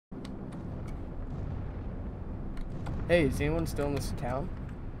Hey, is anyone still in this town?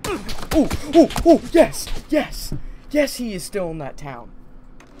 Oh, oh, oh, yes, yes, yes, he is still in that town.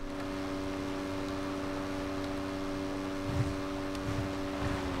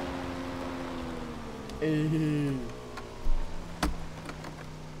 Hey.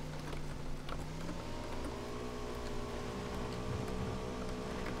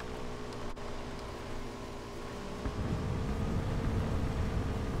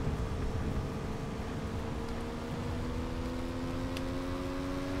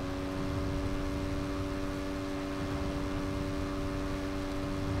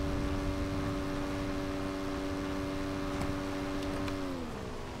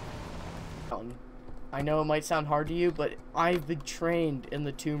 I know it might sound hard to you, but I've been trained in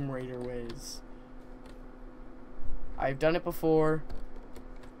the Tomb Raider ways. I've done it before,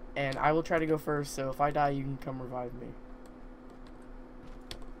 and I will try to go first, so if I die, you can come revive me.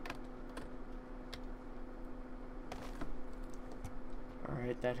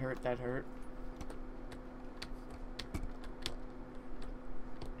 Alright, that hurt, that hurt.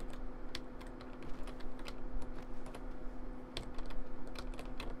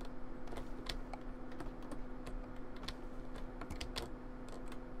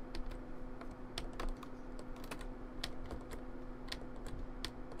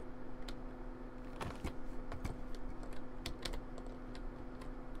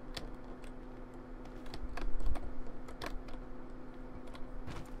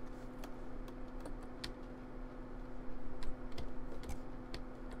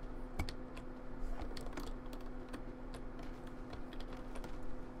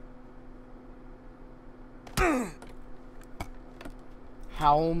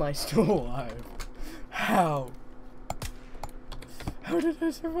 How am I still alive? How? How did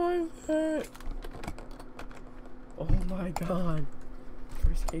I survive that? Oh my god.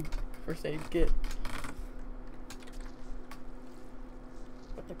 First aid kit.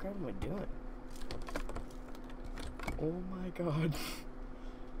 What the crap am I doing? Oh my god.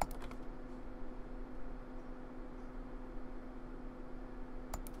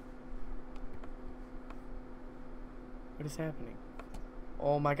 What is happening?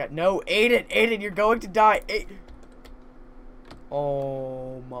 Oh my god. No, Aiden! Aiden, you're going to die!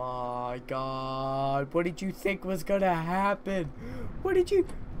 Oh my god. What did you think was gonna happen? What did you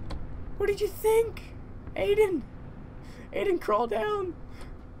think? Aiden! Aiden, crawl down!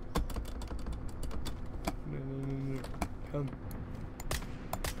 No. Come.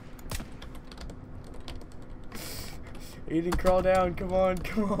 Aiden, crawl down. Come on,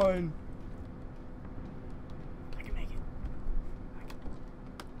 come on.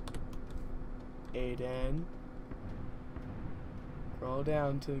 Aiden, crawl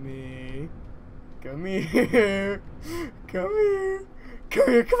down to me. Come here. Come here. Come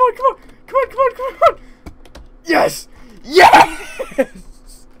here. Come on, come on. Come on, come on, come on. Yes!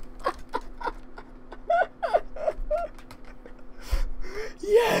 Yes!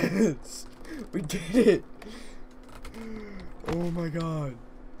 Yes! We did it! Oh my god.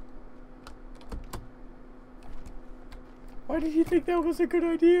 Why did you think that was a good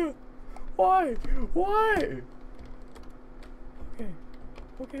idea? Why? Why? Okay.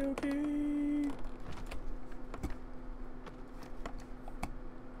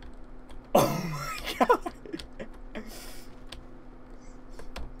 Oh my god.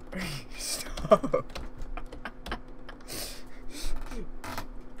 Stop.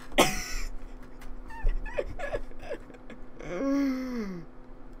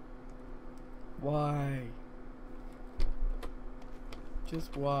 Why?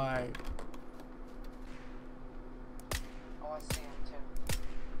 Just why? Oh, I see him too.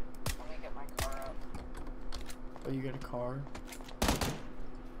 Let me get my car out. Oh, you got a car?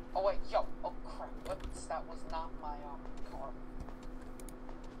 Oh wait, yo! Oh crap! Whoops, that was not my car.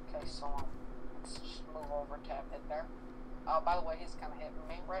 Okay, so let's just move over to it there. By the way, he's kind of hitting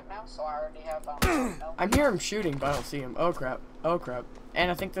me right now, so I already have I'm hearing him shooting, but I don't see him. Oh crap! Oh crap!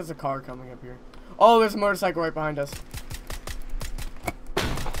 And I think there's a car coming up here. Oh, there's a motorcycle right behind us.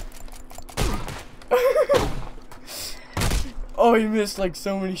 Oh, he missed like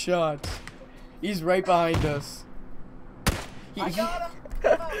so many shots. He's right behind us. I got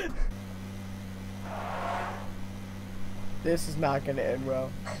him! This is not gonna end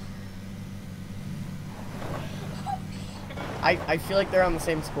well. I feel like they're on the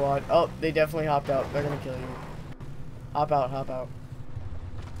same squad. Oh, they definitely hopped out. They're gonna kill you. Hop out, hop out.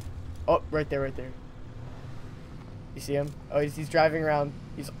 Oh, right there, right there. You see him? Oh, he's driving around.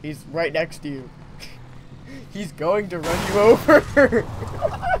 He's right next to you. He's going to run you over.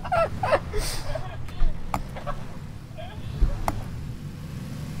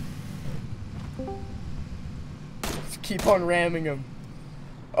 Just keep on ramming them.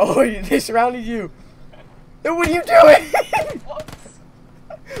 Oh, they surrounded you. No, what are you doing?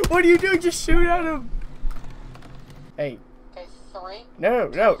 What are you doing? Just shoot at him. Hey. Okay, 3. No,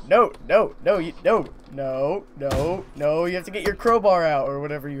 you have to get your crowbar out or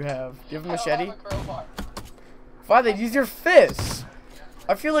whatever you have. Do you have a machete? I don't have a crowbar. Fine, then use your fists.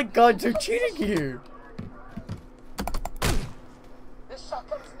 I feel like gods are cheating here. This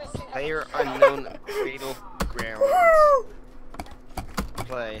shotgun's missing. Player unknown fatal ground.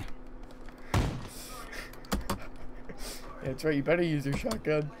 Play. Yeah, that's right, you better use your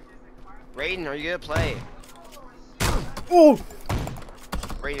shotgun. Raiden, are you gonna play? Oh!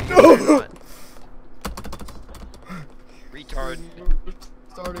 Raiden, are you gonna play or not? Retard.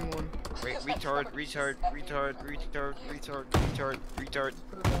 Starting one. Retard.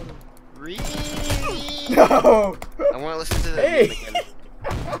 No! I wanna listen to the Hey! game again.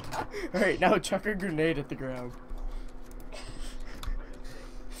 Alright, now chuck a grenade at the ground.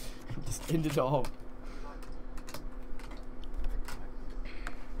 Just end it all.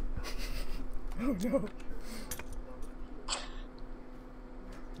 Oh no.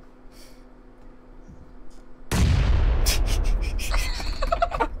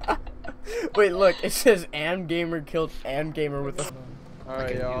 Wait, look, it says and gamer killed and gamer with a.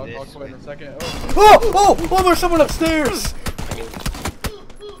 Alright, yeah, I'll quit in a second. Oh. Oh, there's someone upstairs!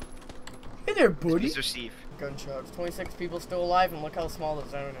 Hey there, buddy. Mr. Steve. Gunshots. 26 people still alive, and look how small the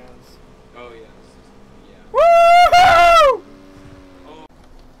zone is. Oh, yeah. Woohoo!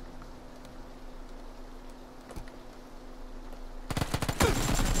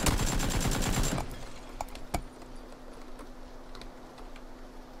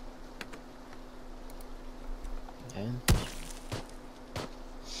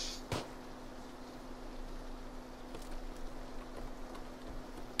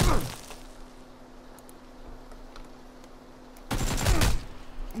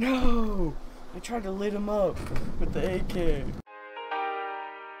 No! I tried to lit him up with the AK.